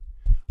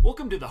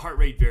Welcome to the Heart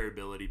Rate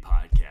Variability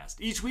Podcast.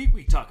 Each week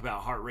we talk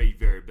about heart rate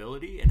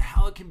variability and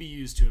how it can be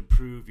used to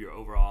improve your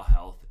overall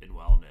health and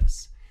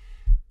wellness.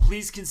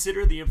 Please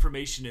consider the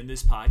information in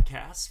this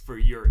podcast for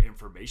your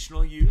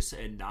informational use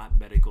and not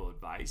medical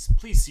advice.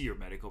 Please see your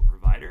medical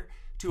provider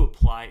to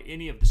apply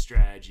any of the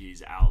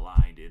strategies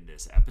outlined in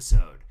this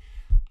episode.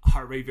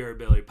 Heart Rate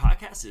Variability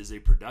Podcast is a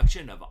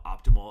production of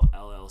Optimal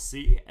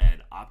LLC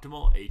and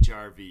Optimal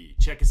HRV.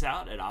 Check us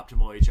out at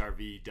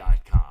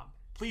optimalhrv.com.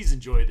 Please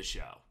enjoy the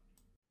show.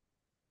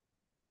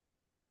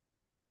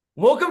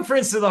 Welcome,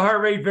 friends, to the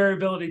Heart Rate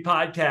Variability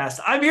Podcast.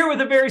 I'm here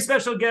with a very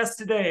special guest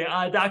today,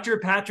 Dr.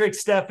 Patrick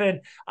Steffen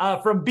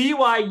from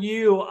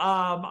BYU.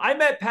 I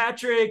met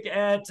Patrick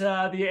at the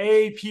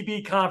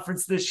AAPB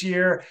conference this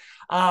year.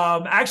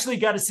 Actually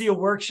got to see a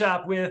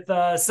workshop with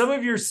some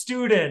of your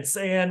students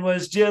and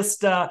was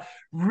just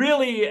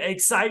really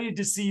excited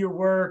to see your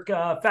work,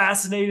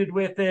 fascinated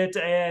with it.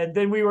 And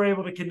then we were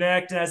able to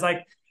connect. And I was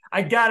like,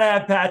 I got to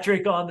have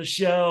Patrick on the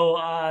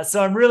show.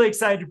 So I'm really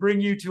excited to bring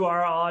you to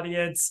our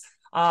audience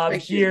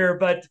here.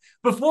 But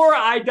before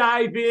I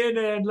dive in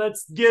and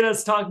let's get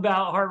us talk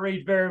about heart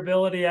rate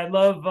variability, I'd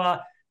love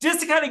just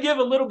to kind of give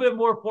a little bit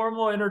more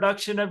formal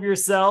introduction of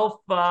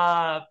yourself,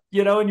 and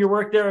your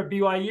work there at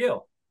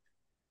BYU.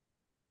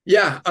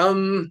 Yeah,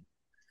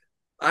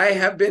 I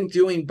have been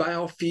doing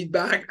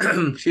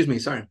biofeedback. Excuse me,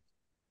 sorry.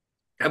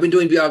 I've been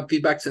doing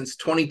biofeedback since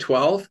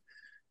 2012.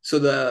 So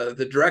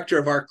the director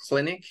of our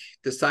clinic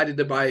decided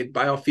to buy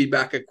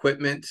biofeedback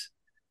equipment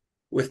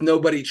with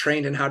nobody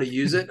trained in how to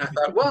use it. And I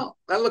thought, well,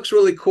 that looks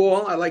really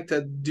cool. I like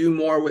to do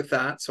more with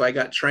that. So I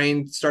got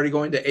trained, started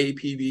going to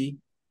APB.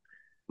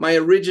 My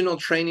original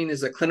training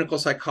is a clinical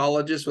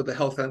psychologist with a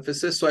health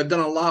emphasis. So I've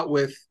done a lot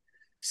with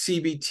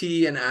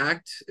CBT and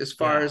ACT as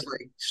far as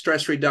like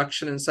stress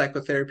reduction and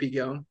psychotherapy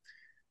go.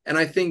 And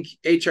I think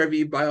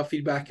HRV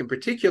biofeedback in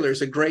particular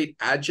is a great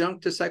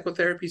adjunct to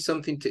psychotherapy,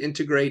 something to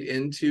integrate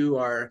into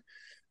our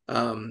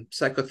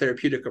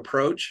psychotherapeutic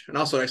approach and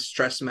also our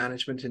stress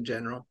management in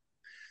general.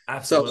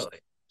 Absolutely.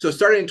 So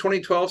starting in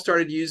 2012,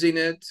 started using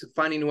it,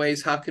 finding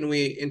ways, how can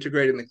we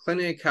integrate it in the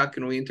clinic? How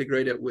can we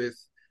integrate it with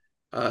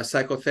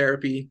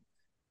psychotherapy?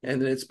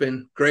 And then it's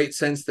been great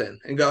since then.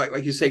 And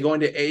like you say, going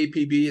to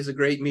AAPB is a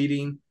great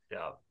meeting.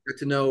 Yeah. Got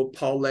to know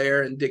Paul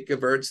Lair and Dick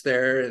Gevertz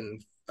there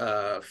and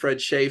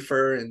Fred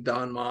Schaefer and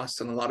Don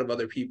Moss and a lot of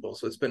other people.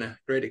 So it's been a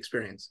great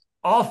experience.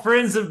 All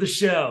friends of the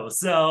show.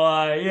 So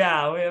we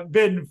have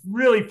been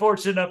really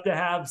fortunate enough to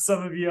have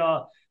some of you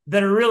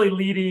that are really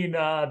leading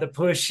the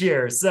push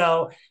here.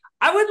 So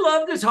I would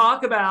love to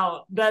talk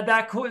about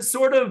that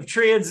sort of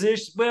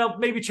transition. Well,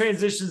 maybe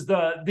transitions,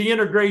 the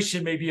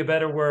integration, may be a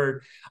better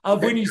word,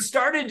 of when you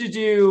started to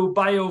do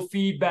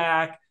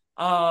biofeedback.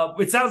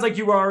 It sounds like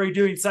you were already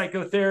doing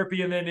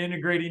psychotherapy and then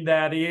integrating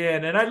that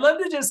in. And I'd love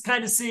to just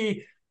kind of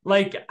see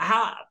like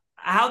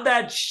how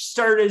that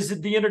started.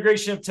 Is the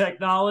integration of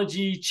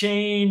technology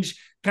change,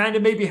 kind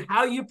of maybe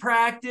how you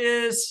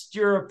practiced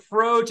your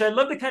approach? I'd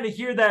love to kind of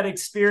hear that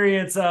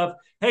experience of,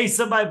 hey,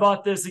 somebody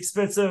bought this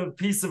expensive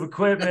piece of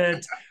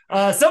equipment.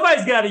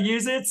 Somebody's got to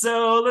use it.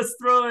 So let's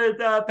throw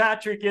it,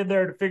 Patrick in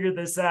there to figure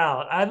this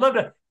out. I'd love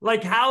to,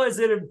 like, how has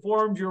it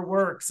informed your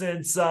work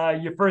since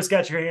you first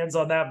got your hands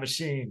on that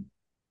machine?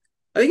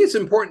 I think it's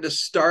important to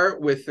start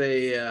with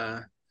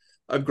a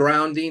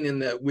grounding in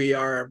that we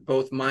are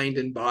both mind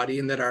and body,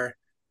 and that our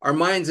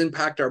minds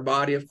impact our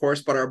body, of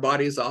course, but our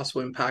bodies also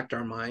impact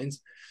our minds.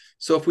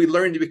 So if we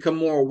learn to become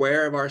more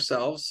aware of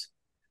ourselves,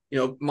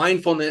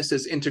 mindfulness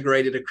is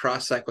integrated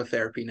across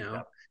psychotherapy now.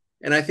 Yeah.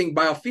 And I think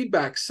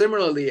biofeedback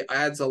similarly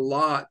adds a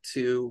lot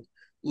to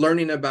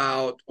learning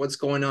about what's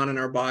going on in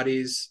our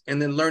bodies and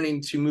then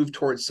learning to move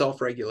towards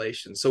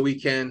self-regulation so we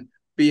can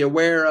be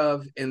aware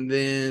of and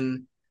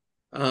then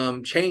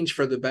change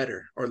for the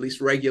better, or at least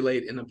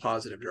regulate in a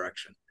positive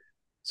direction.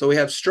 So we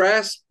have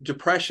stress.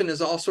 Depression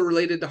is also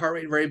related to heart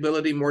rate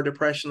variability, more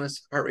depression,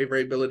 less heart rate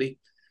variability.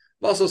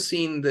 I've also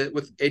seen that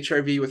with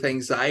HRV, with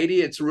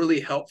anxiety, it's really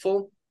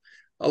helpful.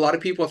 A lot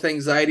of people with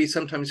anxiety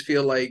sometimes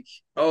feel like,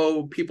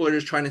 oh, people are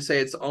just trying to say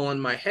it's all in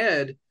my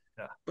head.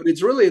 Yeah. But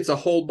it's a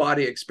whole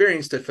body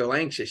experience to feel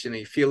anxious.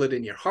 You feel it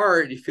in your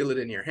heart, you feel it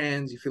in your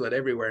hands, you feel it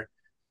everywhere.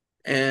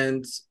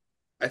 And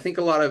I think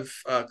a lot of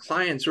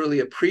clients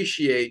really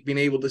appreciate being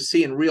able to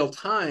see in real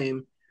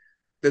time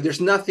that there's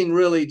nothing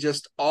really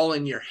just all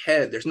in your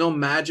head. There's no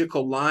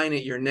magical line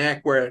at your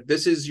neck where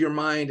this is your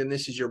mind and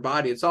this is your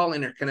body. It's all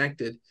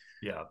interconnected.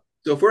 Yeah.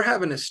 So if we're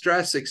having a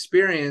stress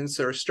experience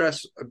or a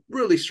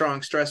really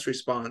strong stress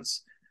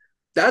response,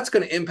 that's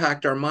going to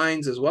impact our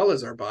minds as well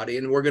as our body.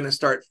 And we're going to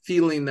start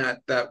feeling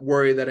that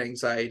worry, that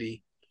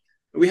anxiety.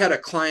 We had a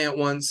client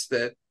once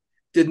that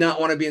did not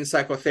want to be in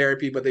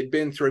psychotherapy, but they'd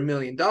been through a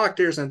million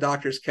doctors, and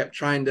doctors kept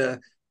trying to,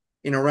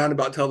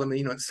 roundabout tell them that,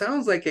 it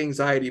sounds like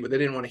anxiety, but they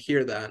didn't want to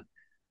hear that.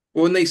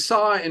 But when they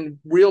saw in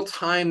real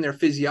time their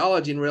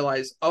physiology and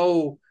realized,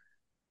 oh,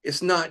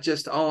 it's not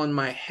just all in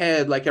my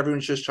head, like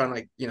everyone's just trying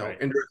to,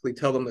 right, indirectly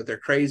tell them that they're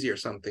crazy or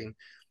something,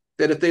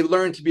 that if they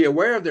learn to be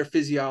aware of their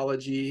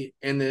physiology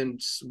and then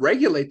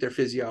regulate their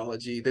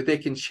physiology, that they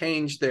can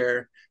change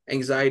their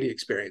anxiety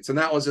experience. And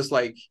that was just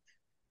like,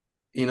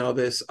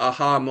 this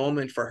aha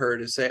moment for her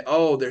to say,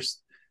 oh,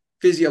 there's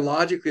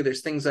physiologically,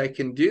 there's things I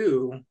can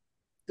do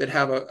that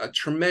have a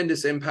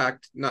tremendous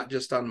impact, not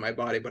just on my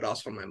body, but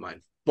also on my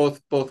mind,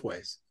 both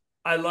ways.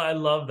 I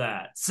love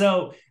that.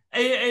 So,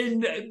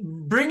 and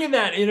bringing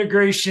that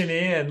integration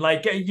in,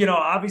 like,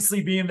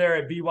 obviously being there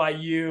at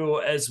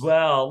BYU as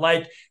well,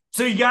 like,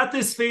 so you got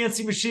this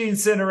fancy machine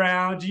sitting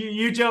around,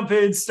 you jump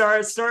in,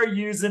 start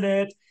using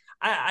it.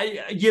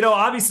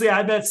 Obviously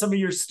I met some of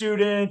your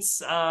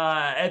students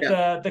at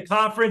Yeah. the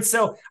conference,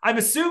 so I'm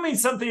assuming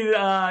something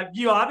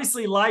you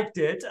obviously liked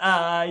it.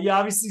 You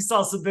obviously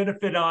saw some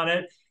benefit on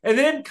it, and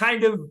then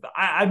kind of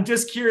I'm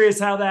just curious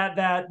how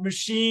that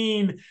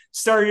machine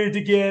started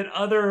to get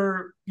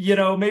other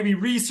maybe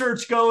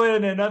research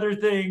going and other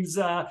things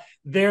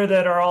there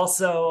that are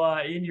also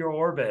in your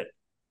orbit.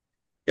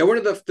 Yeah, one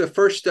of the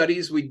first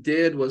studies we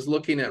did was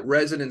looking at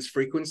resonance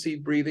frequency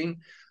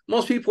breathing.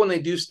 Most people, when they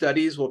do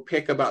studies, will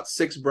pick about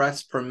 6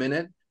 breaths per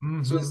minute. So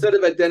Mm-hmm. instead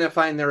of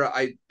identifying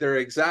their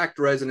exact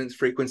resonance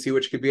frequency,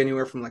 which could be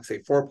anywhere from, like, say,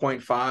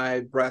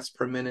 4.5 breaths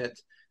per minute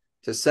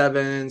to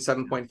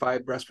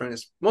 7.5 breaths per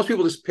minute, most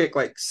people just pick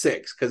like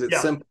 6 because it's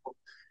Yeah. simple.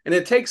 And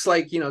it takes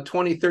like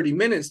 20, 30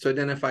 minutes to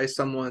identify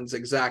someone's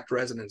exact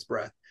resonance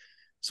breath.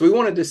 So we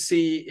wanted to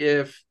see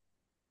if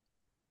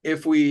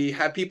we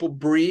have people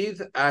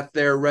breathe at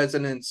their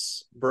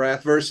resonance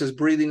breath versus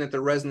breathing at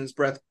the resonance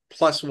breath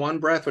plus 1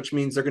 breath, which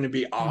means they're going to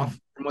be off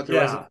from what the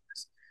resonance Yeah.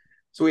 is.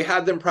 So we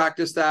had them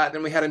practice that.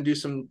 Then we had them do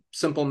some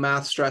simple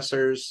math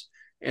stressors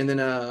and then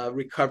a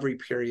recovery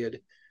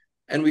period.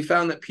 And we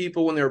found that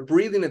people, when they were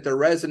breathing at their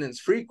resonance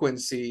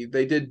frequency,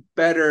 they did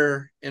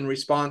better in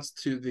response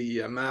to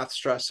the math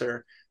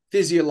stressor.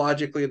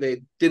 Physiologically,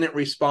 they didn't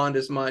respond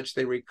as much.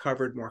 They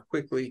recovered more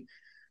quickly.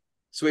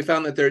 So we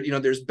found that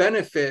there's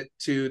benefit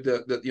to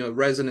the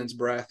resonance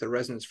breath, the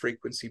resonance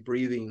frequency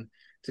breathing,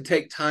 to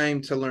take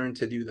time to learn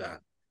to do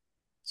that.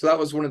 So that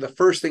was one of the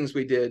first things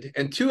we did.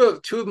 And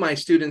two of my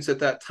students at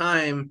that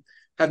time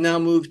have now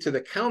moved to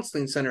the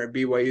counseling center at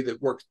BYU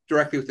that works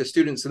directly with the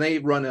students, and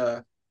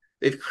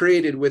they've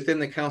created within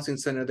the counseling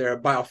center there a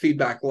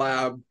biofeedback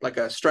lab, like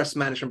a stress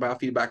management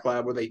biofeedback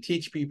lab, where they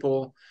teach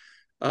people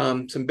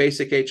some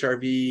basic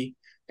HRV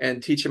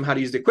and teach them how to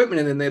use the equipment,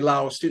 and then they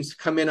allow students to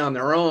come in on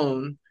their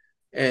own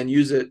and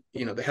use it.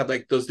 They have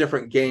like those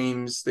different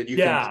games that you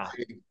can Yeah.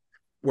 play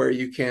where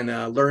you can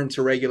learn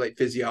to regulate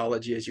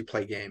physiology as you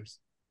play games.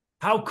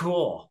 How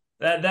cool.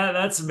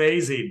 That's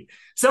amazing.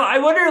 So I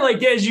wonder,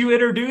 like, as you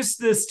introduce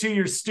this to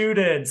your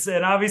students,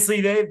 and obviously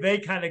they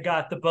kind of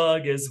got the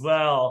bug as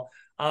well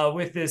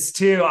with this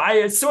too.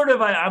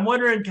 I'm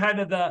wondering kind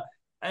of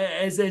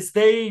as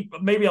they,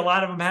 maybe a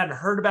lot of them hadn't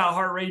heard about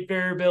heart rate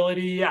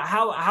variability.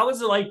 How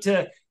is it like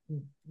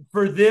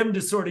for them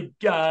to sort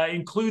of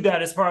include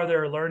that as part of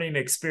their learning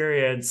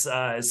experience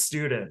as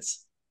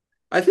students?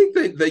 I think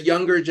the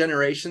younger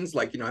generations,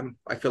 like,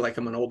 I feel like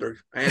I am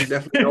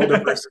definitely an older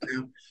person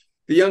now.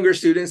 The younger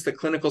students, the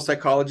clinical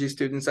psychology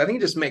students, I think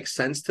it just makes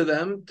sense to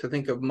them to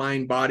think of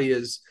mind body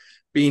as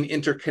being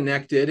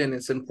interconnected, and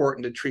it's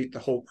important to treat the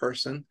whole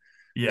person,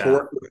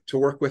 Yeah. to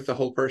work with the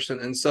whole person.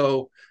 And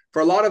so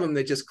for a lot of them,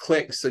 it just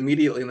clicks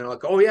immediately, and they're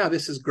like, oh yeah,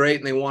 this is great,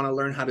 and they want to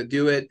learn how to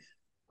do it.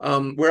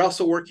 We're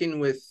also working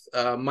with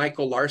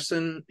Michael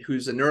Larson,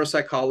 who's a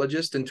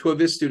neuropsychologist, and 2 of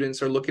his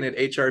students are looking at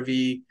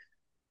HRV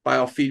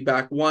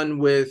biofeedback, one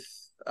with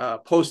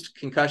post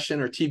concussion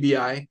or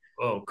TBI,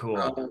 Oh,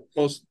 cool.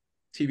 post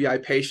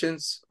TBI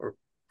patients, or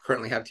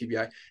currently have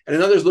TBI, and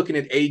another's looking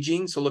at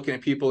aging, so looking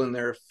at people in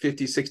their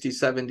 50s,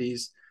 60s,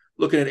 70s,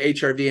 looking at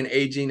HRV and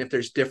aging, if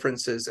there's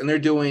differences, and they're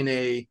doing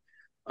a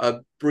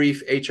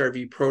brief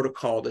HRV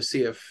protocol to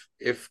see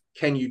if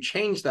can you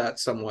change that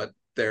somewhat,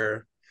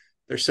 their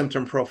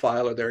symptom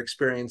profile or their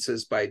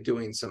experiences, by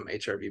doing some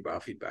HRV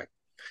biofeedback.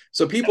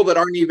 So people that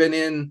aren't even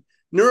in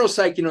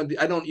neuropsych,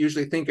 I don't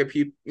usually think of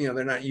people,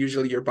 they're not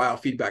usually your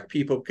biofeedback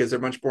people, because they're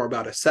much more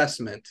about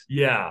assessment,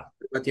 Yeah.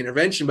 about the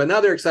intervention. But now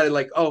they're excited,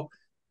 like, oh,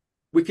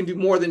 we can do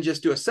more than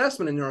just do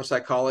assessment in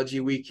neuropsychology.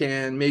 We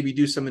can maybe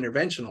do some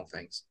interventional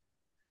things.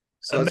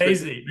 So that's been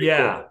Amazing. pretty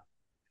Yeah. cool.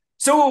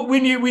 So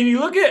when you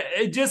look at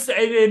it, just,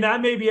 and I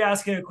may be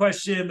asking a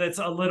question that's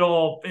a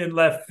little in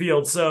left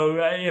field. So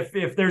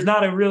if there's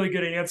not a really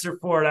good answer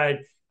for it,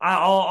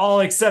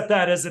 I'll accept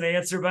that as an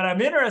answer. But I'm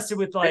interested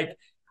with, like,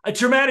 a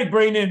traumatic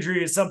brain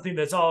injury is something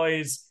that's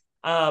always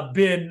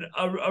been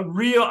a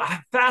real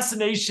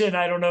fascination.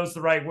 I don't know if it's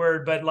the right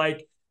word, but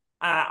like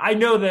I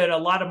know that a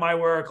lot of my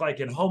work, like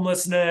in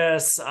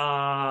homelessness,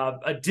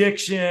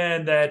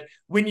 addiction, that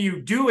when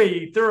you do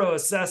a thorough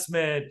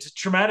assessment,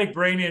 traumatic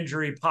brain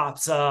injury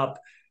pops up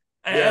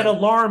at Yeah.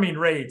 alarming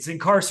rates.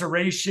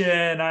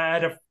 Incarceration. I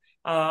had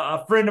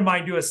a friend of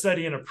mine do a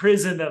study in a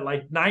prison that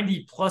like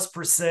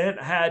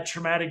 90+% had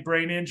traumatic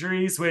brain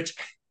injuries, which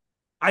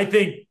I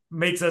think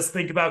makes us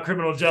think about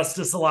criminal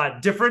justice a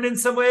lot different in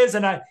some ways.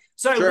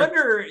 So I Sure.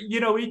 wonder,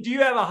 do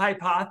you have a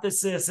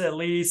hypothesis, at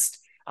least,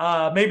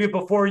 maybe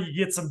before you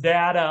get some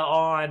data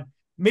on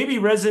maybe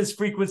resonance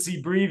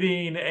frequency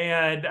breathing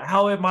and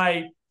how it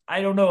might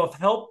I don't know if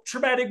help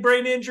traumatic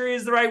brain injury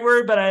is the right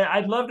word, but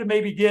I'd love to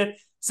maybe get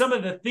some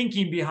of the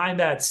thinking behind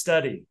that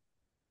study.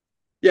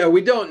 Yeah,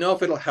 we don't know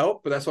if it'll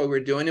help, but that's why we're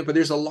doing it. But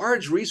there's a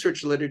large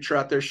research literature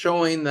out there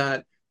showing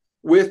that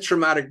with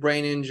traumatic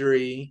brain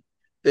injury,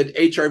 that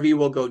HRV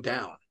will go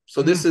down.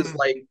 So this has Mm-hmm.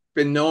 like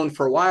been known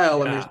for a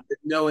while, and there's Yeah, been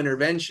no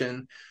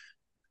intervention.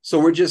 So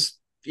we're just,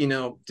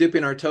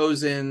 dipping our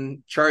toes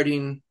in,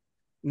 charting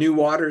new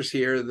waters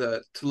here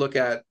to look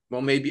at,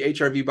 well, maybe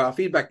HRV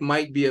biofeedback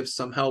might be of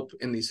some help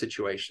in these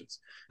situations.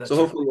 that So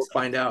hopefully certainly we'll sounds.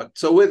 find out.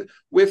 So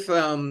with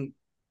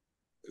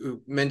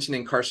mentioned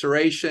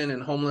incarceration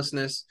and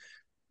homelessness,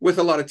 with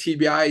a lot of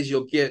TBIs,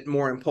 you'll get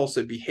more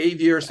impulsive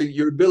behavior. Yeah, So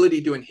your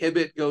ability to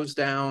inhibit goes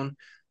down.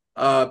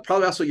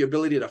 Probably also your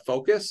ability to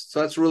focus. So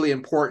that's really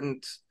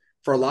important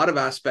for a lot of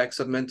aspects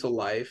of mental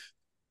life,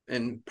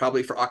 and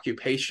probably for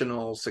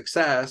occupational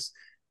success,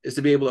 is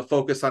to be able to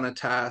focus on a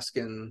task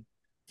and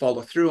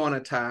follow through on a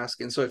task.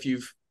 And so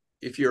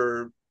if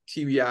your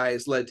TBI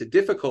has led to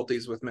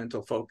difficulties with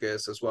mental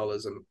focus as well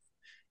as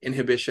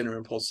inhibition or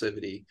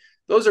impulsivity,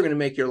 those are going to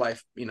make your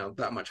life,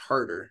 that much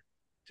harder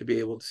to be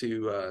able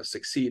to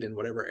succeed in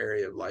whatever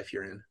area of life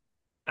you're in.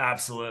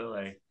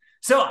 absolutely.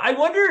 So I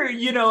wonder,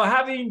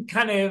 having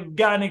kind of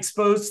gotten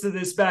exposed to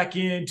this back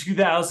in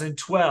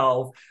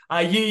 2012,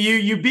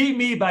 you beat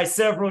me by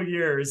several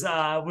years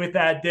with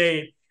that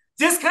date.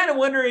 Just kind of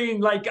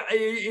wondering, like,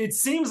 it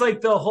seems like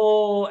the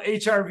whole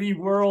HRV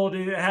world,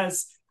 it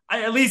has,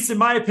 at least in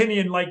my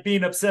opinion, like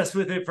being obsessed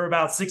with it for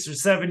about 6 or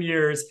 7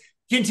 years,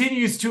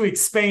 continues to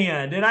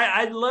expand. And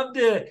I'd love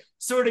to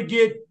sort of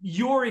get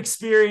your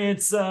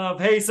experience of,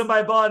 hey,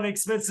 somebody bought an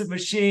expensive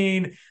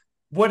machine.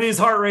 What is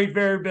heart rate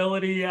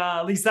variability?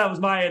 At least that was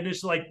my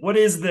initial, like, what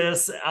is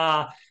this?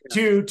 Yeah.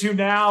 To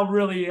now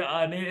really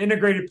an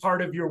integrated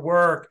part of your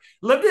work.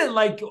 Lived it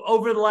like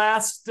over the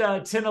last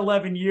 10,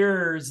 11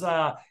 years.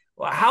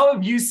 How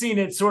have you seen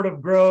it sort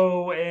of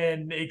grow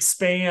and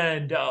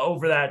expand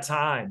over that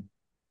time?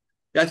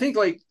 Yeah, I think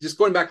like just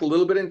going back a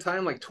little bit in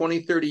time, like 20,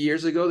 30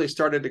 years ago, they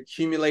started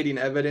accumulating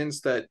evidence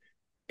that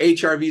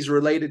HRV is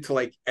related to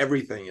like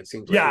everything. It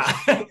seems like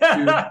it's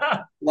to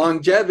Yeah.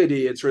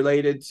 longevity, it's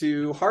related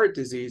to heart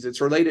disease,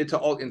 it's related to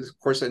all, and of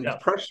course, in Yeah.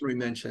 depression we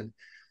mentioned.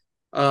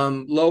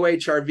 Low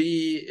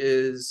HRV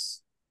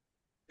is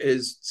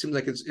seems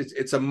like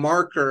it's a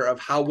marker of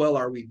how well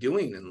are we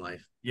doing in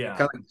life, Yeah.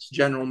 kind of like this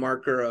general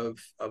marker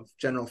of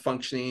general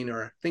functioning,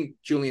 or I think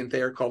Julian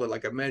Thayer called it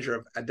like a measure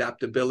of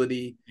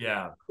adaptability.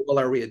 Yeah. How well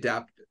are we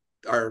adapt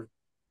our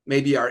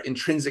maybe our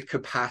intrinsic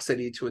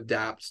capacity to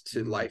adapt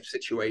to Mm-hmm. life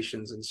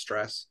situations and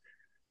stress.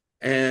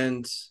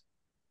 And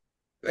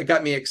that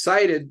got me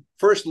excited.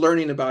 First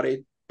learning about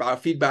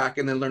feedback,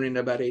 and then learning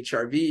about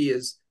HRV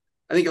is,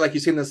 I think, like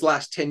you said, in this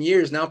last 10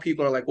 years, now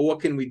people are like, well,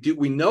 what can we do?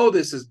 We know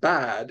this is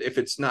bad if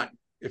it's not,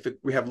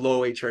 we have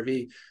low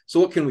HRV. So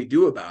what can we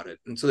do about it?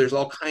 And so there's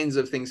all kinds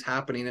of things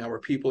happening now where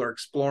people are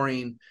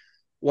exploring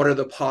what are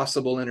the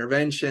possible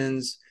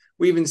interventions.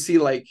 We even see,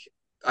 like,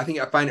 I think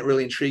I find it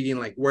really intriguing,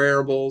 like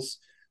wearables,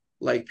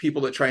 like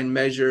people that try and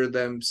measure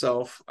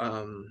themselves,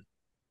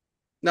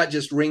 not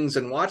just rings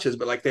and watches,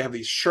 but like they have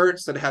these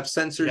shirts that have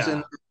sensors in Yeah.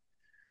 them,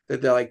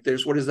 that they're like,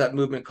 there's, what is that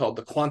movement called?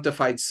 The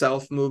quantified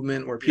self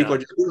movement, where people Yeah.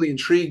 are just really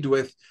intrigued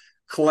with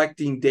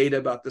collecting data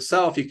about the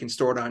self. You can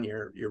store it on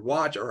your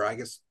watch, or I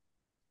guess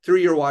through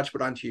your watch,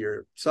 but onto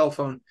your cell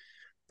phone.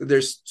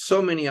 There's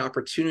so many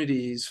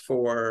opportunities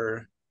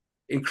for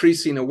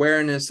increasing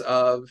awareness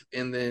of,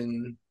 and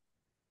then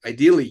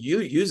ideally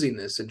you using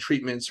this in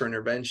treatments or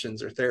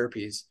interventions or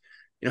therapies.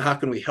 How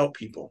can we help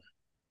people?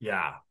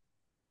 Yeah.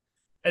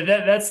 And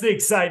that's the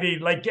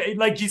exciting, like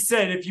you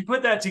said, if you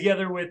put that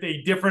together with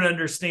a different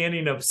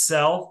understanding of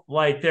self,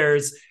 like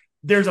there's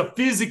a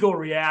physical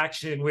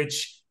reaction,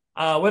 which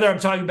whether I'm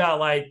talking about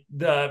like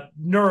the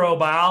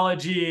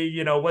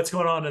neurobiology, what's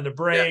going on in the Yeah,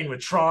 brain with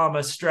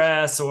trauma,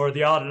 stress, or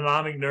the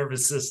autonomic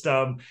nervous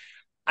system,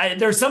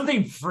 there's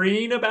something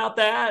freeing about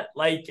that.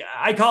 Like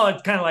I call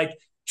it kind of like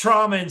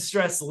trauma and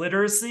stress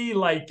literacy.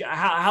 Like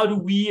how do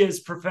we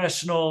as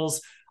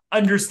professionals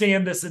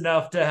understand this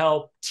enough to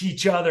help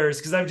teach others?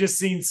 Because I've just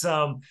seen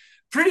some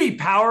pretty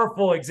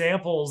powerful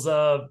examples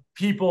of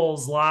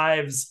people's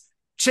lives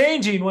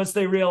changing once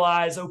they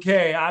realize,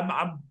 okay,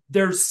 I'm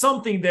there's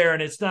something there,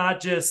 and it's not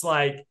just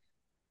like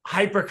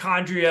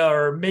hypochondria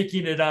or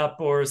making it up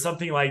or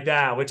something like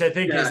that, which I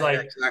think is yeah, like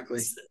exactly.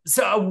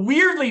 so a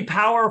weirdly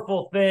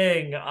powerful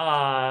thing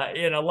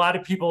in a lot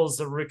of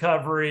people's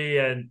recovery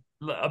and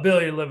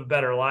ability to live a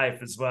better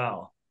life as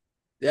well.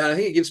 Yeah, I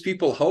think it gives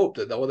people hope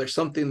that, well, there's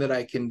something that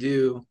I can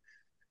do.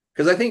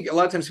 Because I think a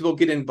lot of times people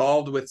get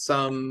involved with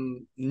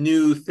some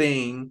new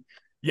thing, and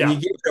you Yeah.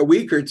 give it a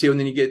week or two and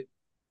then you get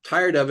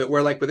tired of it.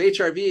 Where like with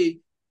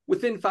HRV,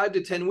 within 5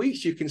 to 10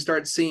 weeks, you can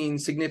start seeing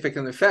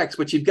significant effects,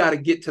 but you've got to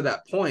get to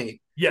that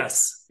point.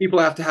 Yes. People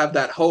have to have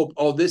that hope.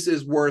 Oh, this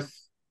is worth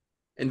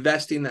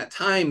investing that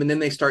time. And then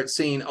they start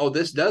seeing, oh,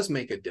 this does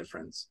make a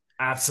difference.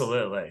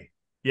 Absolutely.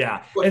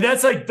 Yeah. But And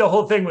that's like the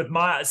whole thing with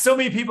my so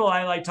many people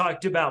I like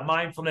talked to about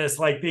mindfulness,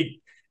 like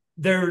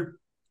they're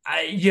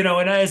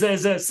and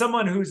as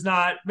someone who's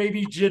not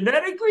maybe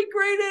genetically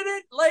great at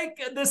it,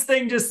 like this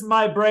thing, just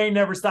my brain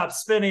never stops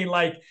spinning.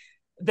 Like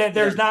that, Yeah.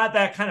 there's not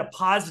that kind of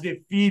positive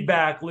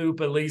feedback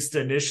loop, at least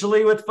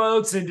initially with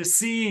folks, and to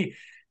see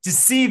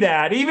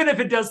that, even if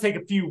it does take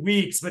a few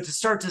weeks, but to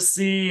start to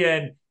see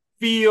and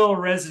feel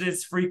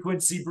resonance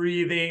frequency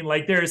breathing,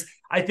 like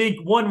I think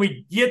when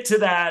we get to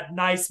that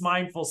nice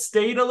mindful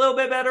state a little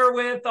bit better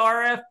with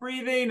RF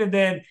breathing, and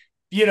then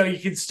you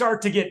can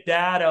start to get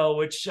data,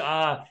 which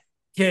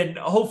can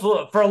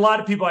hopefully for a lot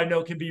of people I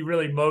know can be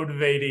really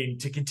motivating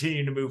to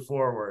continue to move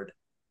forward.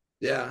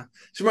 Yeah.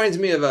 This reminds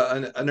me of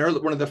an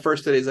early, one of the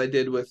first studies I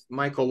did with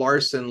Michael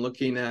Larson,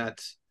 looking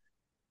at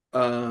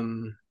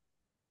um,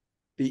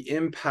 the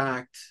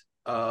impact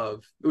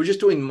of, we were just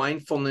doing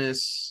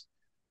mindfulness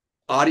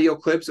audio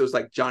clips. It was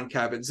like John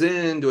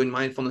Kabat-Zinn doing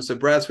mindfulness of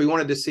breaths. We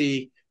wanted to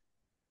see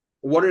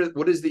what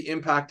is the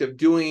impact of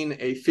doing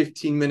a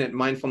 15-minute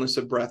mindfulness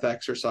of breath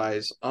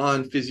exercise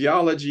on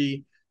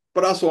physiology,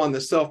 but also on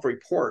the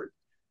self-report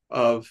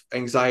of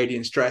anxiety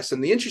and stress.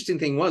 And the interesting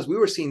thing was we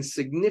were seeing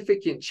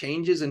significant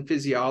changes in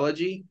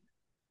physiology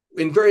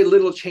and very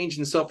little change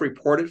in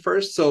self-report at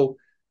first. So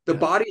the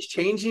body's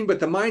changing, but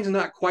the mind's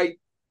not quite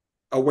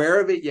aware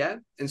of it yet.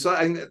 And so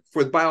I think that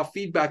for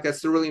biofeedback,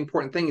 that's the really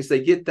important thing, is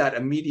they get that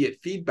immediate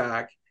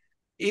feedback,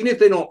 even if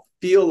they don't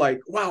feel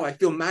like, wow, I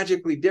feel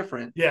magically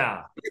different.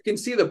 Yeah. You can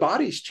see the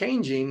body's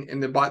changing,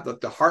 and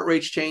the heart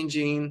rate's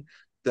changing,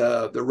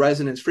 the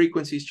resonance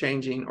frequency's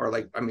changing, or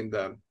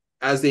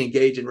as they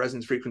engage in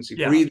resonance frequency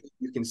breathing,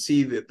 you can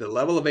see that the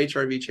level of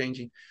HRV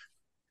changing.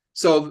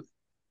 So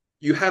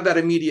you have that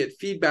immediate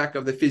feedback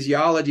of the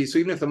physiology. So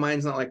even if the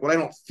mind's not like, well, I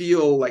don't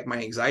feel like my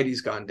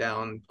anxiety's gone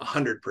down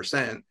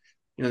 100%,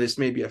 this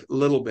may be a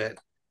little bit.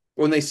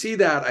 When they see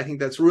that, I think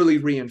that's really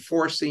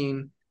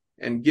reinforcing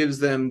and gives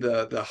them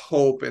the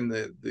hope and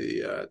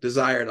the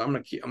desire that I'm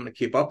gonna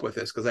keep up with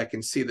this, because I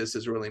can see this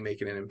is really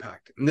making an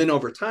impact. And then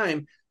over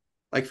time,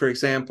 like for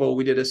example,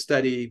 we did a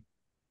study,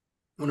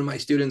 one of my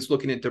students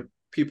looking at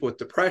people with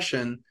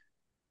depression,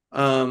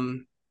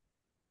 it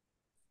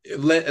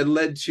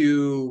led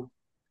to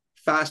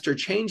faster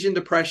change in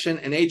depression,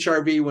 and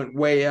HRV went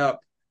way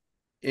up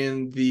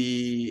in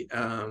the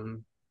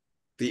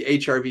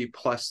HRV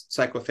plus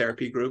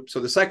psychotherapy group.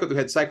 So we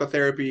had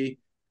psychotherapy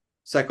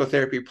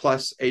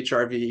plus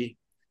HRV,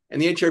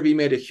 and the HRV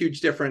made a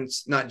huge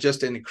difference, not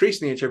just in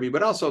increasing the HRV,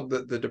 but also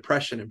the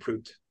depression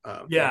improved.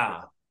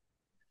 Yeah.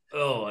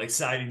 Oh,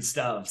 exciting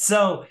stuff.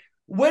 So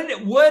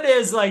what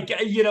is, like,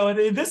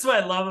 and this is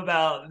what I love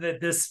about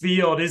this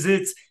field is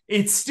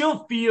it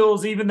still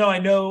feels, even though I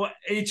know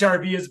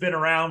HRV has been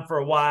around for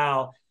a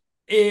while,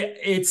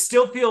 it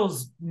still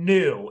feels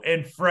new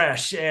and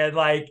fresh, and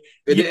like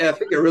I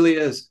think it really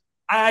is.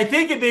 I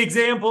think of the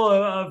example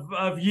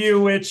of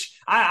you, which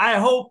I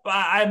hope,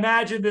 I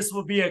imagine this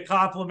will be a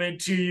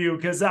compliment to you,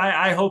 because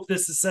I hope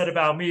this is said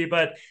about me.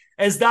 But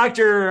as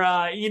Dr.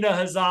 Ina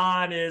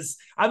Hazan is,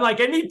 I'm like,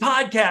 I need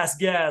podcast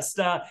guest.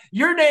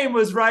 Your name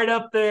was right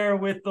up there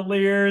with the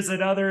Lears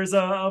and others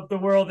of the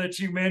world that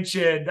you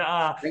mentioned.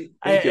 Thank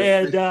you.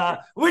 And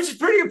which is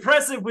pretty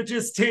impressive with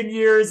just 10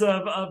 years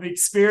of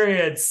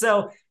experience.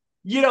 So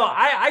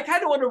I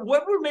kind of wonder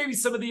what were maybe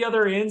some of the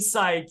other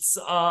insights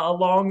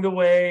along the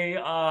way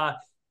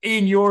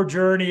in your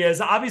journey,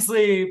 as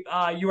obviously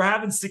you were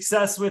having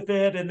success with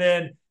it, and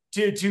then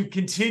to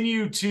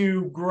continue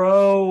to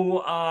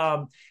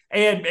grow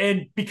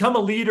and become a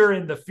leader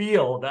in the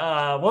field.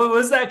 What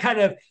was that kind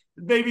of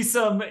maybe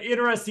some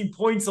interesting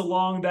points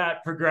along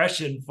that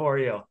progression for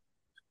you?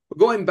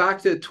 Going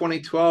back to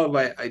 2012,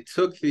 I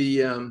took the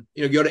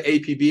go to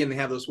APB and they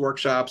have those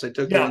workshops. I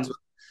took the ones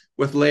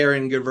with Lair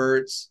and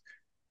Gewurz.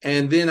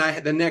 And then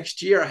the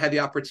next year I had the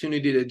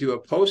opportunity to do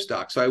a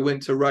postdoc. So I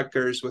went to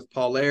Rutgers with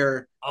Paul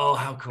Lair. Oh,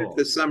 how cool.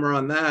 This summer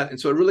on that. And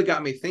so it really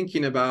got me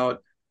thinking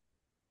about,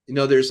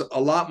 there's a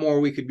lot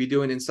more we could be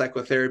doing in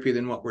psychotherapy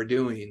than what we're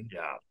doing.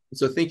 Yeah.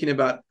 So thinking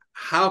about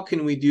how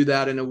can we do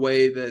that in a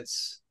way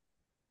that's,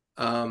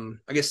 I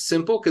guess,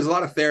 simple, because a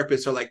lot of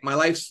therapists are like, my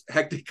life's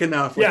hectic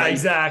enough. Yeah,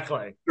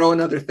 exactly. Throw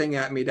another thing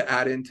at me to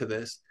add into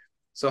this.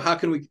 So how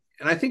can we,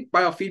 and I think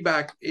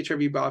biofeedback,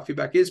 HRV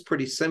biofeedback is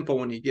pretty simple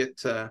when you get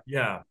to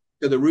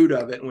the root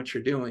of it and what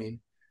you're doing.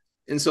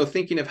 And so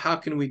thinking of how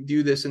can we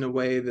do this in a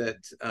way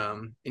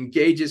that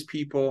engages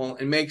people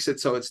and makes it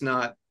so it's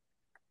not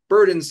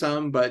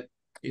burdensome, but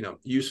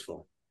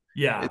useful.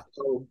 Yeah.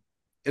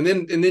 And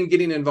then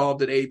getting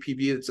involved at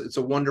APB, it's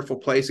a wonderful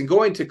place, and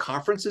going to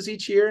conferences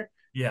each year.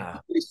 Yeah.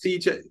 You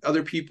see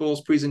other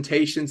people's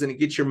presentations, and it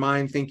gets your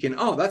mind thinking,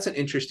 oh, that's an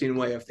interesting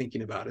way of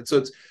thinking about it. So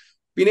it's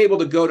being able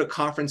to go to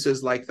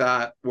conferences like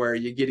that where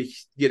you get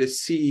to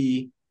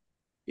see,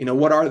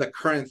 what are the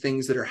current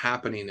things that are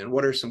happening and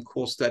what are some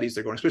cool studies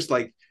that are going,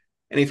 especially like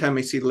anytime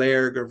I see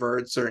Lair,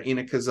 Gewurz, or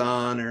Ina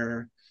Kazan,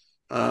 or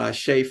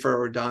Schaefer,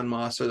 or Don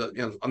Moss, or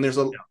and there's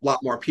a lot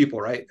more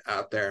people right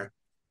out there.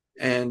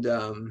 And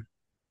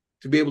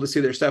to be able to see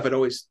their stuff, it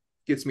always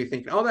gets me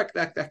thinking, oh,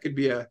 that could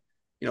be a,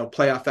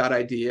 play off that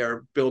idea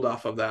or build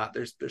off of that.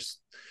 There's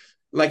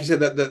like you said,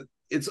 that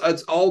it's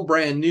all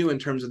brand new in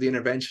terms of the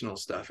interventional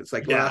stuff. It's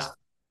like Yeah. last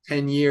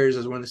 10 years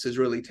is when this is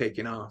really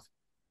taking off.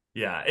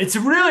 Yeah, it's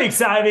really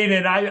exciting,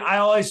 and I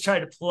always try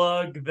to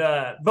plug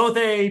the both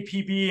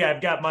AAPB. I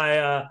got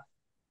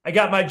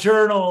my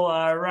journal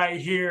right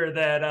here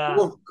that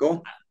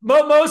Cool.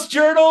 most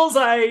journals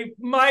I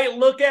might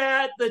look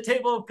at the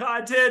table of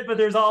content, but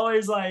there's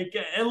always like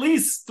at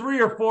least 3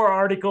 or 4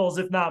 articles,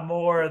 if not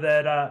more,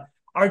 that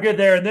are good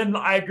there. And then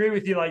I agree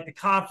with you, like the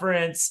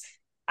conference.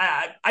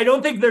 I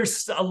don't think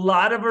there's a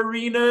lot of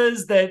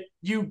arenas that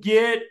you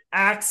get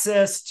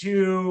access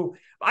to.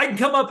 I can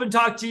come up and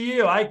talk to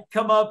you. I can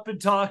come up and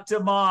talk to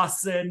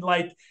Moss, and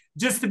like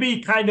just to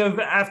be kind of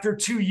after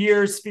 2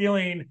 years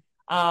feeling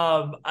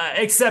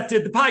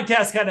accepted. The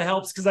podcast kind of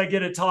helps because I get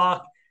to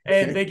talk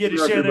and they get to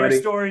share their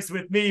stories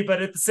with me.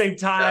 But at the same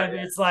time,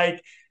 it's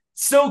like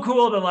so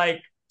cool to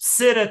like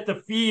sit at the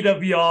feet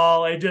of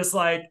y'all and just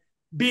like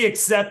be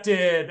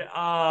accepted,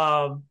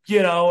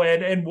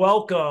 and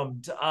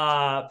welcomed.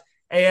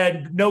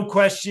 And no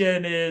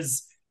question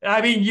is,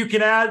 I mean, you've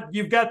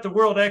got the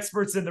world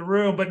experts in the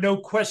room, but no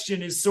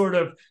question is sort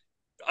of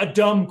a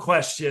dumb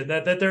question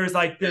that there's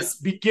like this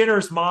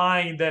beginner's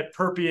mind that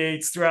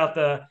permeates throughout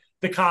the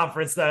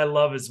conference that I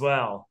love as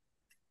well.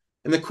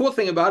 And the cool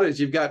thing about it is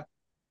you've got,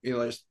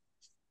 there's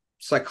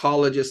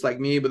psychologists like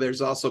me, but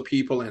there's also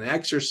people in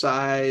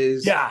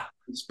exercise,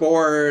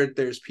 sport,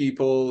 there's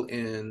people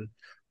in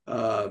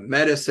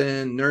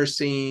medicine,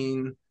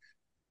 nursing,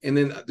 and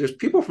then there's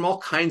people from all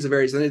kinds of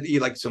areas. And then you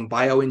like some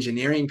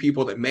bioengineering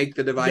people that make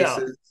the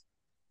devices.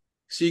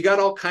 So you got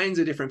all kinds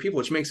of different people,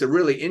 which makes it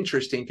really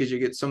interesting because you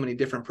get so many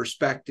different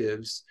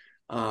perspectives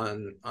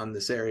on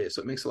this area.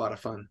 So it makes a lot of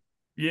fun.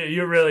 Yeah,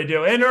 you really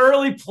do. And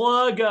early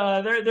plug,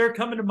 they're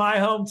coming to my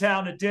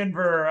hometown of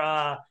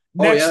Denver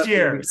next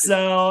year.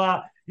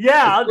 So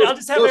I'll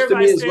just have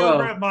everybody stay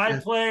over at my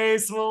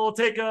place. We'll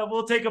take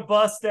a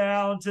bus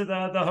down to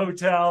the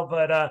hotel.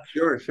 But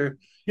sure.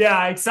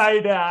 Yeah,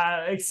 excited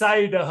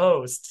to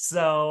host.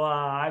 So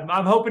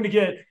I'm hoping to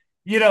get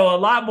a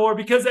lot more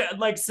because,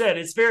 like I said,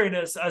 it's very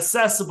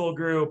accessible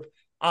group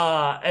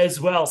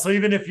as well. So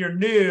even if you're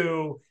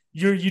new,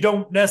 you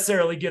don't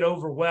necessarily get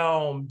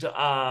overwhelmed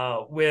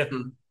with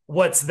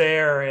what's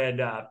there.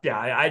 And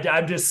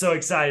I'm just so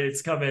excited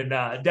it's coming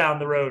down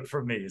the road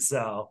for me.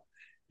 So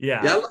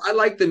I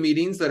like the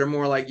meetings that are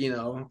more like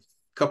a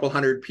couple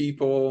hundred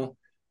people,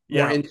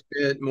 more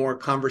intimate, more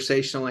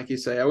conversational, like you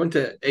say.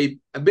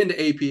 I've been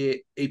to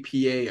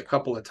APA a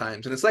couple of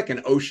times, and it's like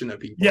an ocean of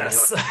people.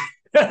 Yes.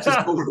 It's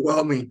just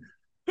overwhelming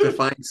to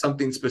find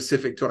something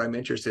specific to what I'm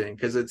interested in,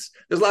 because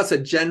there's lots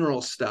of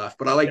general stuff,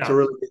 but I like to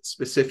really get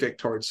specific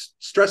towards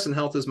stress and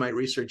health is my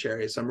research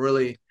area. So I'm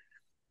really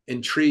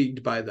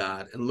intrigued by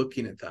that and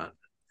looking at that.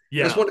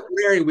 Yeah. That's one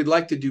area we'd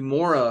like to do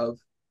more of,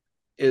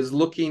 is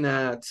looking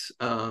at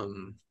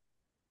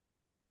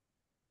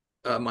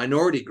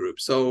minority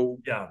groups. So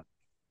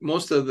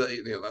most of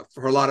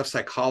for a lot of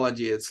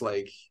psychology, it's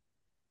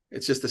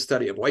just a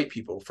study of white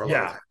people for a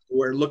lot of time.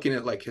 We're looking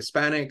at like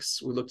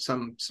Hispanics. We looked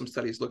some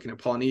studies looking at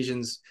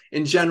Polynesians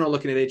in general,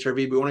 looking at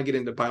HRV, but we want to get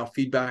into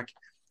biofeedback.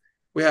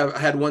 I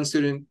had one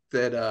student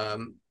that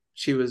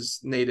she was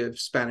native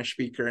Spanish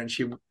speaker, and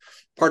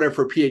part of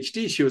her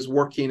PhD, she was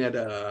working at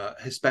a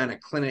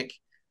Hispanic clinic.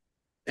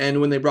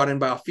 And when they brought in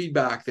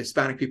biofeedback, the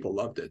Hispanic people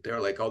loved it. They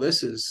were like, "Oh,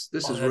 this is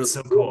really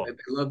so cool. They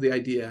love the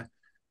idea."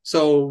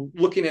 So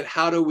looking at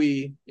how do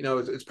we,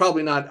 it's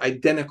probably not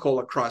identical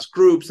across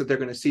groups that they're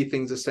going to see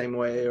things the same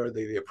way, or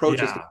the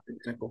approach is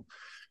identical.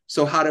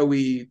 So how do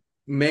we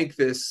make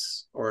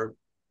this or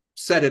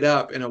set it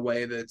up in a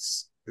way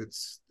that's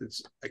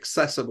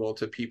accessible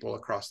to people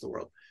across the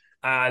world?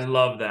 I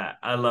love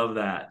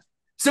that.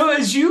 So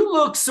as you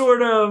look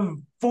sort of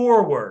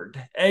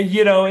forward, as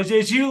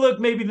you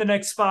look maybe the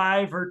next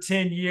 5 or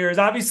 10 years,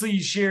 obviously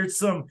you shared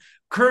some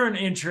current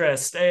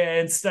interest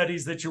and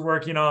studies that you're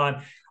working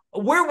on.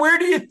 Where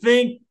do you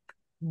think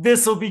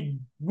this will be?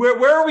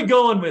 Where are we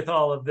going with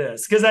all of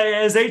this? Because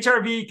as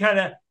HRV kind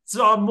of, it's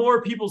on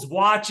more people's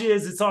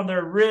watches, it's on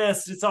their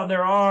wrists, it's on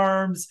their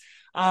arms.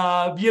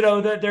 That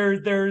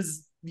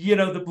there's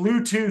the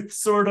Bluetooth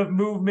sort of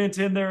movement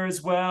in there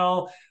as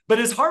well. But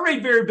as heart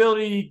rate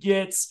variability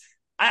gets,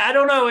 I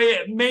don't know,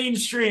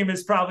 mainstream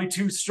is probably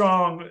too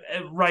strong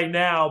right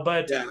now,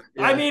 but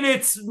I mean,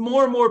 it's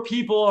more and more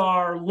people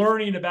are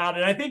learning about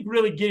it. I think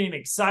really getting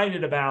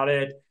excited about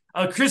it.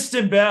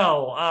 Kristen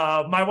Bell,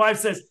 my wife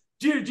says,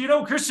 do you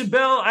know Kristen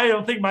Bell?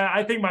 I think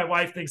my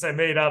wife thinks I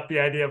made up the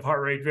idea of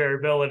heart rate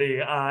variability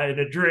in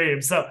a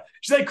dream. So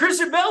she's like,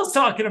 Kristen Bell's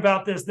talking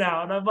about this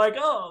now. And I'm like,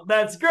 oh,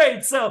 that's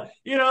great. So,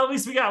 at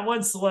least we got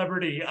one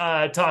celebrity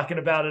talking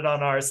about it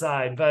on our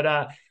side. But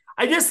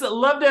I just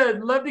love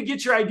to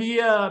get your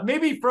idea,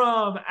 maybe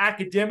from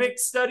academic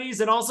studies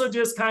and also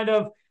just kind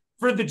of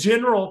for the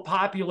general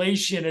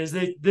population as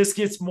this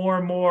gets more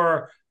and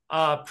more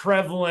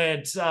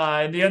prevalent,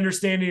 and the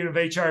understanding of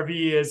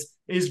HRV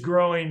is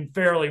growing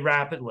fairly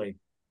rapidly.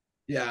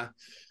 Yeah,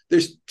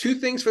 there's 2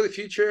 things for the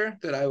future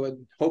that I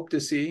would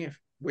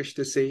wish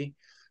to see.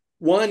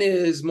 One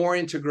is more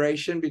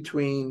integration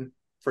between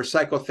for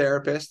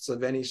psychotherapists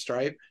of any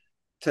stripe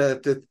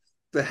to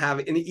have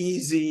an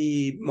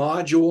easy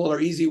module or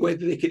easy way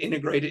that they can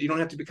integrate it. You don't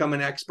have to become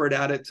an expert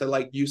at it to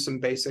like use some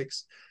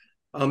basics.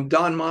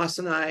 Don Moss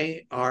and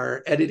I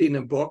are editing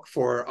a book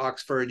for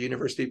Oxford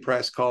University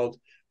Press called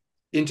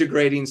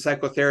Integrating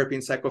Psychotherapy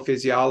and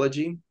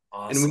Psychophysiology.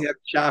 Awesome. And we have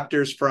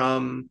chapters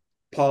from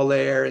Paul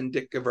Lair and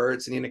Dick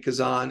Gevirtz and Ina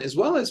Kazan, as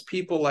well as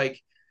people like, I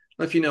don't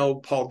know if you know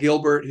Paul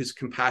Gilbert, who's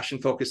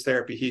compassion-focused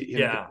therapy.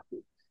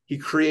 He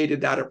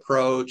created that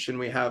approach. And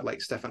we have like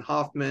Steffen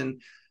Hoffman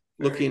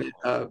looking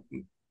at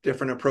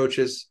different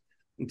approaches.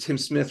 And Tim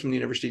Smith from the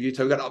University of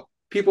Utah. We've got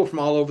people from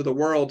all over the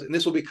world, and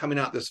this will be coming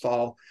out this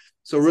fall.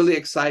 So really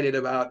excited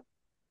about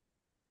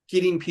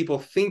getting people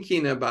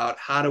thinking about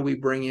how do we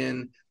bring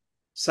in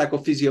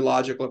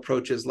psychophysiological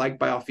approaches like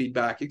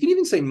biofeedback. You can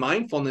even say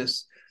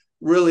mindfulness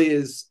really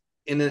is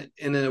in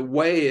a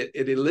way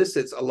it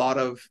elicits a lot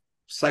of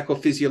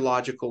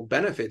psychophysiological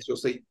benefits. You'll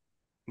say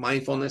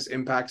mindfulness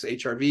impacts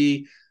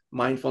HRV,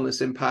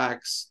 mindfulness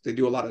impacts, they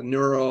do a lot of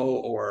neuro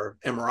or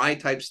MRI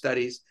type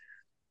studies.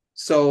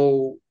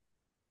 So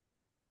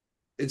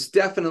it's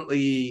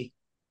definitely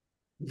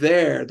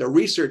there. The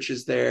research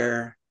is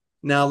there.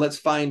 Now let's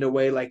find a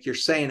way, like you're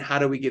saying, how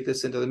do we get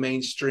this into the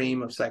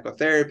mainstream of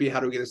psychotherapy? How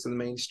do we get this in the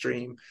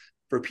mainstream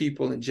for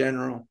people in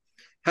general?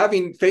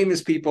 Having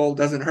famous people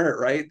doesn't hurt,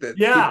 right?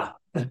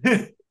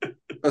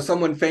 If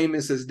someone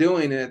famous is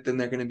doing it, then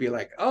they're going to be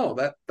like, oh,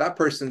 that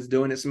person's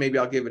doing it, so maybe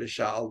I'll give it a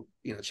shot. I'll,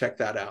 check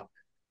that out.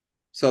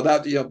 So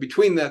that,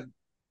 between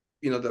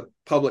the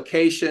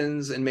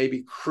publications and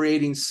maybe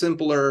creating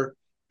simpler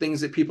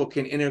things that people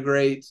can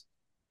integrate,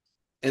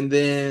 and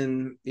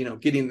then,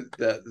 getting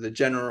the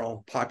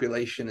general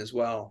population as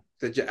well,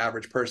 the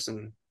average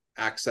person,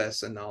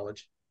 access and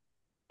knowledge.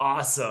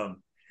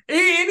 Awesome.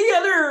 Any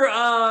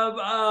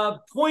other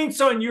points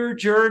on your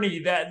journey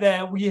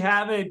that we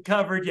haven't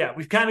covered yet?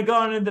 We've kind of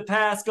gone in the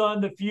past, gone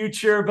in the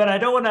future, but I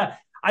don't want to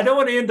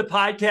end the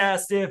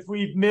podcast if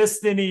we've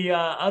missed any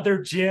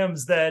other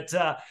gems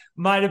that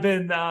might have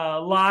been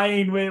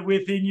lying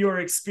within your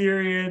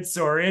experience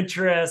or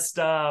interest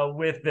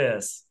with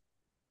this.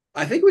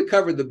 I think we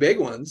covered the big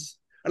ones.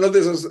 I know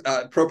this is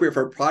appropriate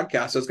for a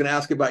podcast. I was going to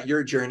ask about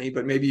your journey,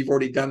 but maybe you've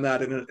already done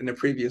that in a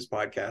previous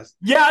podcast.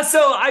 Yeah,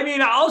 so I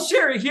mean, I'll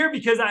share it here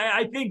because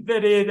I think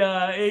that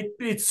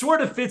it sort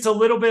of fits a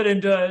little bit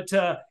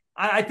into.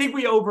 I think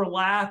we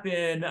overlap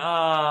in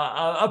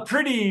a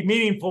pretty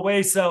meaningful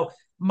way. So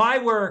my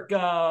work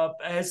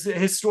has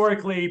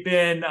historically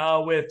been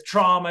with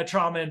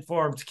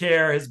trauma-informed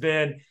care has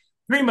been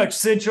pretty much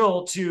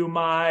central to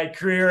my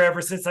career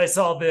ever since I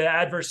saw the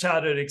adverse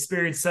childhood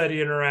experience study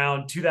in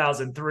around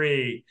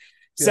 2003.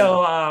 Yeah.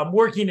 So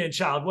working in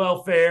child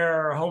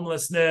welfare,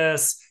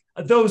 homelessness,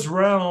 those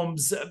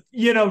realms,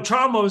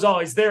 trauma was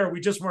always there.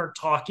 We just weren't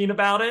talking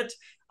about it.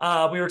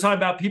 We were talking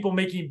about people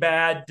making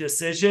bad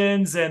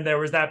decisions, and there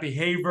was that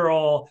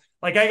behavioral,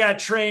 like I got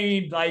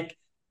trained,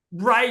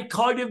 right,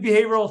 cognitive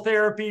behavioral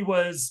therapy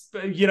was,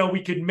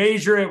 we could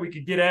measure it, we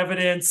could get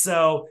evidence.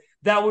 So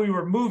that we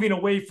were moving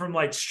away from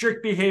like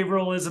strict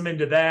behavioralism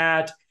into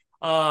that.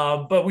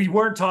 But we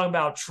weren't talking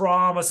about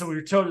trauma. So we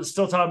were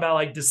still talking about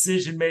like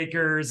decision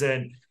makers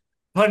and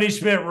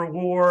punishment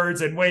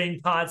rewards and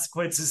weighing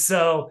consequences.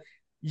 So,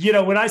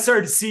 when I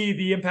started to see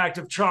the impact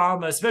of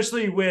trauma,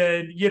 especially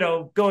when,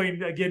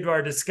 going again to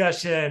our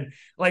discussion,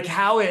 like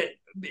how it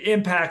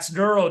impacts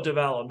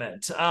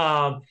neurodevelopment,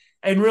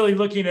 and really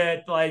looking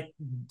at like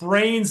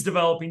brains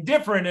developing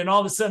different, and all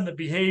of a sudden the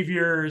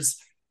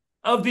behaviors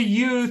of the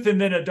youth and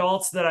then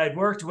adults that I'd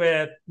worked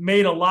with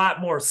made a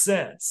lot more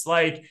sense.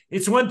 Like,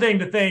 it's one thing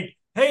to think,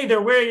 hey,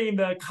 they're weighing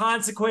the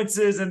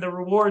consequences and the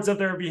rewards of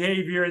their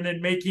behavior and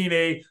then making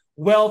a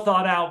well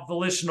thought out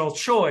volitional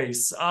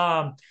choice.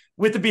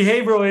 With the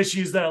behavioral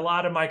issues that a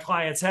lot of my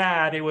clients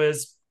had, it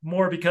was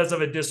more because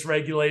of a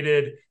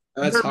dysregulated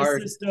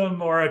nervous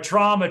system or a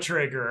trauma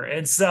trigger.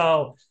 And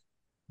so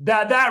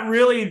that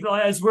really,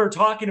 as we're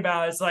talking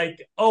about, it's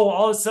like, oh,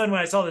 all of a sudden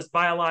when I saw this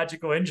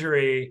biological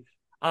injury,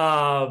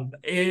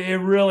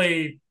 it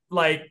really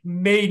like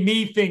made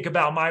me think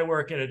about my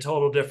work in a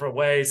total different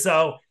way.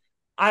 So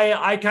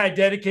I kind of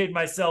dedicated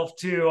myself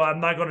to,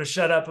 I'm not going to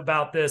shut up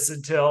about this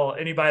until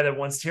anybody that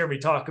wants to hear me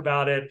talk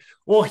about it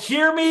will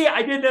hear me.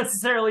 I didn't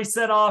necessarily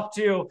set off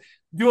to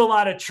do a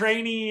lot of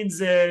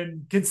trainings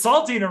and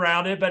consulting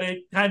around it, but it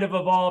kind of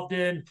evolved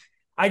in,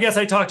 I guess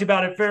I talked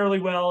about it fairly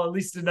well, at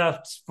least enough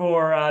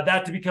for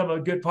that to become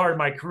a good part of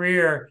my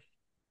career.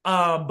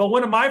 But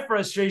one of my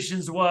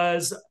frustrations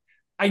was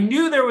I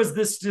knew there was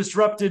this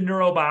disrupted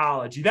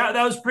neurobiology. That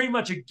was pretty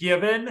much a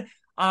given.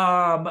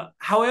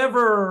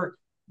 However,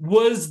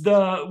 was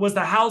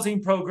the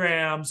housing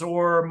programs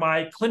or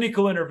my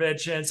clinical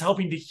interventions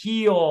helping to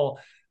heal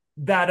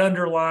that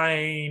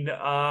underlying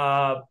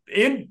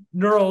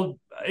neural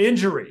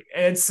injury?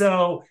 And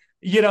so,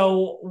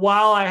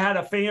 while I had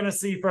a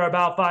fantasy for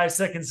about 5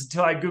 seconds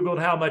until I Googled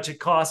how much it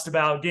cost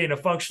about getting a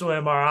functional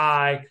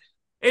MRI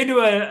into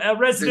a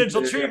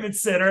residential treatment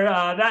center,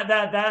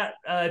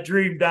 that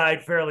dream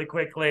died fairly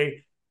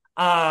quickly.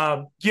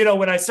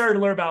 When I started to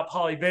learn about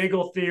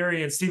polyvagal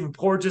theory and Stephen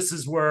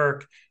Porges's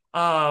work,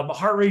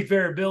 heart rate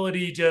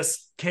variability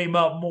just came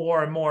up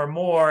more and more and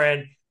more.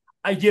 And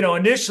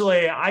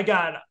initially I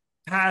got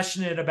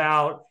passionate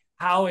about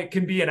how it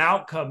can be an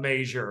outcome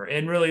measure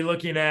and really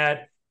looking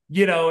at,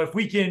 if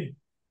we can,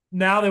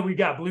 now that we've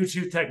got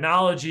Bluetooth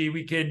technology,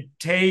 we can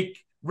take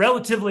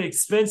relatively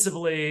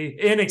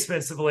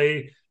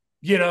inexpensively,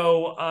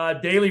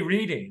 daily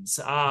readings.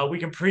 We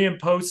can pre and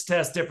post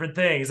test different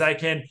things. I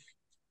can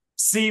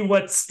see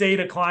what state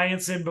a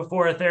client's in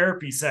before a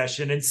therapy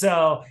session. And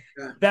so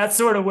that's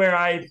sort of where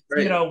I,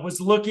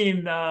 was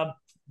looking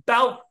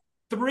about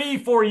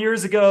 3-4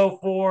 years ago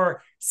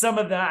for some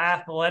of the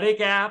athletic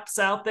apps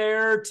out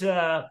there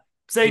to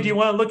say, do you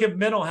want to look at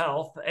mental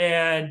health?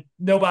 And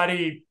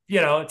nobody,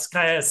 it's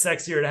kind of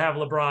sexier to have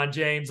LeBron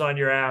James on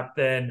your app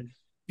than,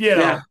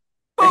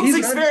 folks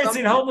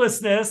experiencing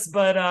homelessness.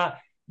 But,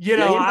 he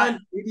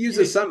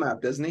uses some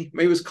app, doesn't he?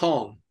 Maybe it was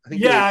Calm. I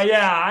think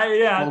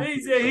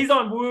he's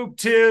on Whoop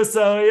too,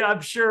 so I'm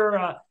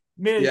sure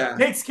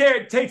takes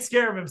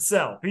care of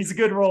himself. He's a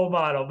good role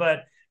model.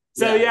 But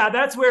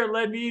that's where it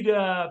led me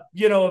to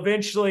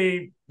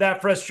eventually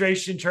that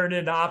frustration turned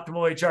into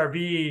optimal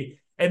HRV,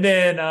 and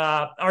then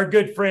our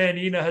good friend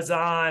Ina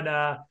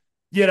Hazan.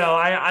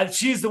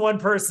 She's the one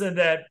person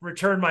that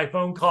returned my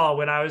phone call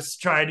when I was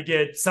trying to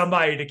get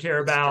somebody to care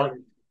about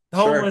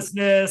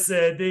homelessness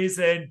and these,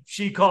 and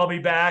she called me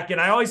back.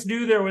 And I always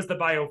knew there was the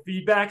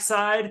biofeedback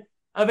side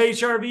of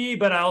HRV,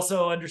 but I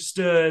also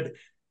understood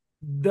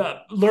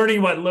the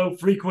learning what low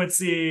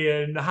frequency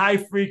and high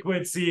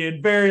frequency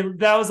and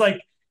that was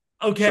like,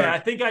 okay, I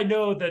think I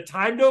know the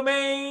time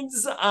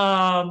domains.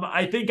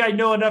 I think I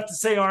know enough to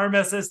say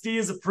RMSSD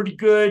is a pretty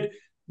good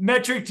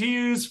metric to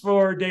use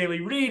for daily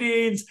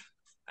readings.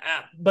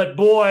 But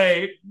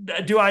boy,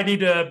 do I need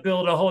to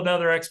build a whole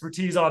nother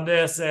expertise on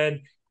this.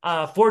 And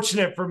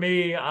fortunate for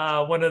me,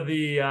 one of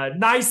the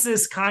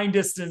nicest,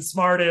 kindest, and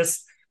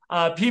smartest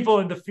people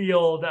in the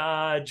field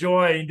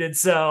joined. And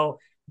so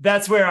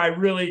that's where I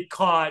really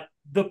caught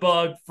the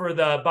bug for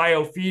the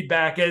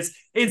biofeedback. As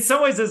in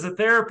some ways, as a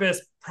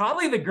therapist,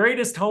 probably the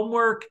greatest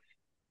homework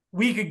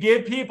we could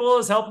give people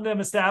is helping them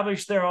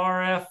establish their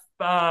RF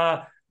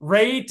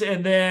rate,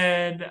 and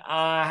then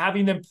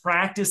having them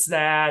practice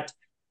that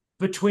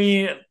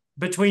between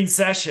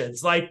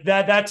sessions. Like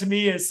that to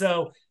me is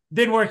so.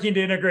 Then working to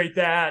integrate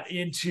that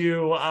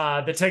into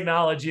the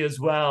technology as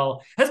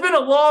well has been a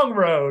long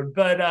road,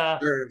 but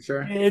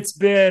it's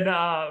been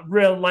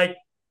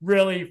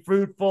really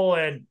fruitful.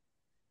 And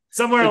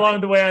somewhere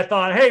along the way, I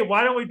thought, hey,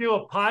 why don't we do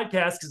a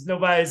podcast? Because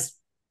nobody's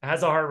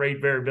has a heart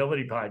rate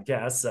variability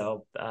podcast.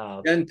 So,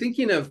 and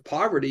thinking of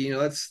poverty,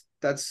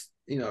 that's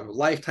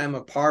lifetime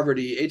of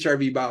poverty.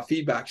 HRV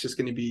biofeedback is just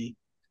going to be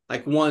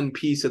like one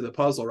piece of the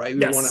puzzle, right?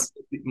 We want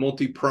a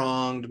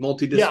multi-pronged,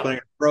 multidisciplinary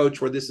approach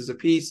where this is a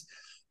piece.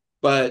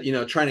 But,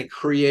 trying to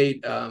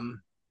create,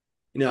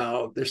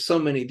 there's so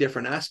many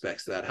different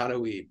aspects to that. How do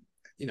we,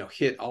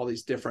 hit all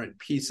these different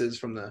pieces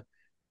from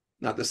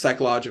not the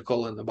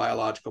psychological and the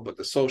biological, but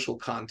the social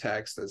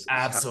context.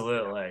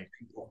 Absolutely.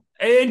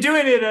 And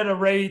doing it at a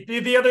rate.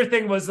 The other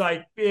thing was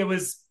like, it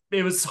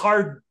was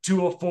hard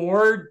to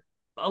afford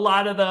a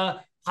lot of the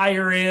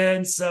higher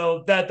end.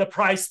 So that the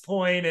price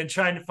point and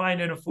trying to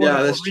find an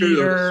affordable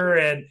reader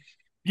and,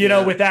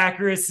 with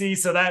accuracy.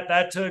 So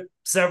that took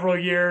several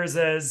years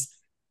as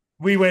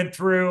we went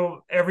through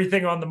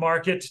everything on the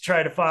market to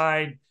try to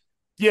find,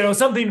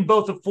 something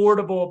both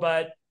affordable,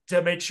 but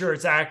to make sure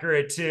it's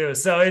accurate too.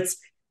 So it's,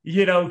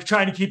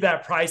 trying to keep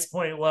that price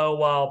point low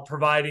while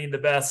providing the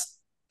best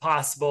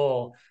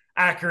possible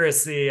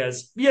accuracy.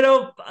 As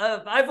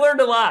I've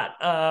learned a lot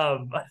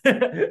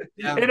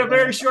in a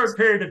very short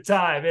period of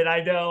time. And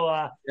I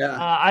know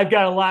I've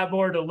got a lot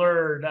more to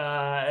learn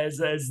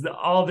as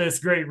all this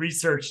great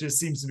research just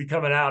seems to be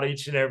coming out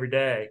each and every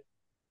day.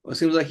 Well, it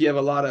seems like you have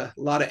a lot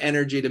of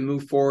energy to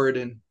move forward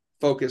and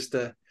focus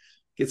to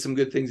get some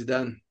good things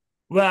done.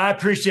 Well, I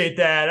appreciate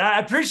that. I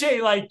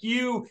appreciate like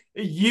you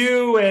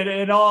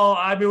and all.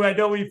 I mean, I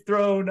know we've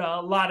thrown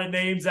a lot of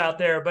names out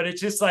there, but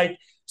it's just like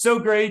so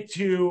great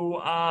to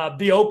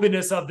the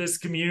openness of this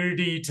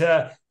community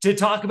to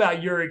talk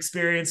about your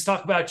experience,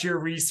 talk about your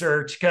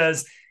research,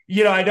 because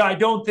I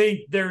don't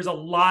think there's a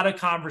lot of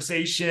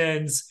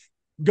conversations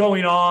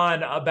going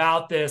on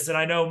about this. And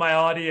I know my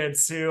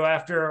audience who,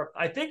 after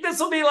I think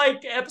this will be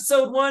like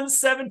episode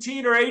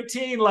 117 or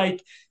 18,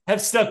 like have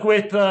stuck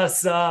with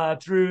us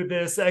through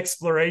this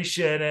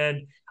exploration,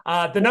 and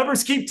the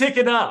numbers keep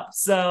ticking up.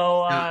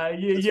 So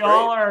you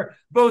all are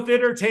both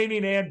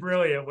entertaining and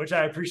brilliant, which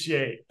I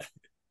appreciate.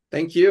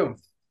 Thank you.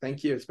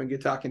 It's been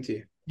good talking to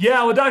you.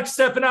 Yeah, well, Dr.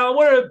 Steffen, I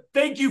want to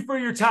thank you for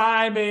your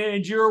time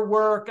and your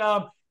work.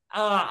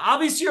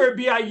 Obviously, you're at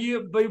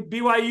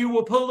BYU.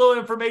 We'll put a little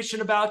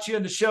information about you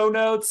in the show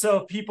notes.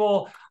 So if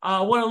people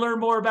want to learn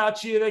more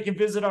about you, they can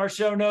visit our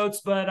show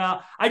notes. But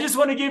I just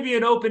want to give you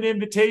an open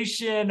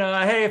invitation.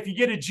 Hey, if you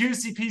get a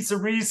juicy piece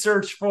of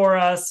research for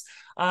us,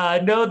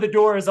 know the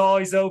door is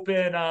always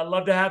open.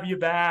 Love to have you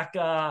back.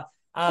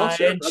 Oh,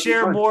 sure. and That'd be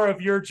share fun. more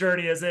of your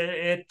journey as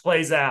it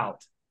plays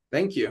out.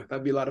 Thank you.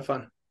 That'd be a lot of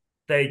fun.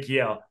 Thank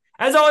you.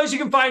 As always, you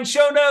can find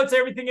show notes,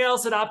 everything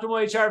else at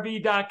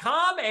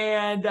optimalhrv.com.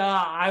 And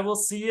I will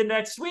see you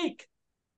next week.